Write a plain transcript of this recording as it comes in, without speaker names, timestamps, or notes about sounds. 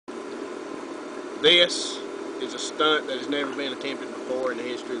This is a stunt that has never been attempted before in the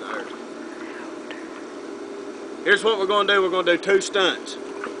history of the earth. Here's what we're going to do. We're going to do two stunts.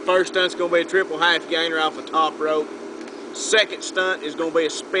 First stunt's going to be a triple half gainer off the top rope. Second stunt is going to be a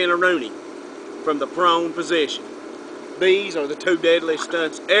spin-a-rooney from the prone position. These are the two deadliest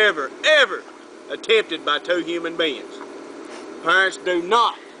stunts ever attempted by two human beings. Parents, do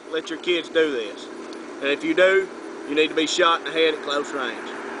not let your kids do this. And if you do, you need to be shot in the head at close range,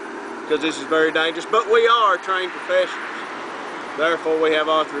 because this is very dangerous. But we are trained professionals. Therefore, we have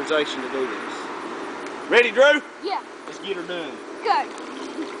authorization to do this. Ready, Drew? Yeah. Let's get her done. Go.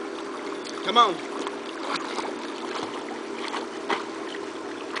 Come on.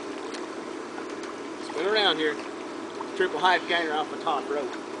 Spin around here. Triple half gainer off the top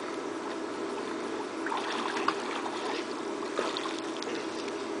rope.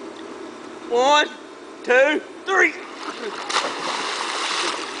 One, two, three.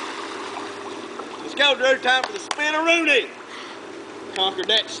 Let's go, Drew. Time for the spin-a-rooney. Conquered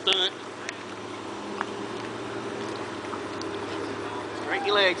that stunt. Straighten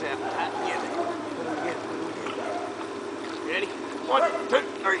your legs out. Tight together. Put them together. Ready? One, two,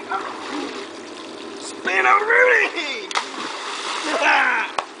 three. Spin-a-rooney!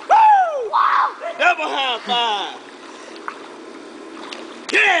 Woo! Wow! Double high five.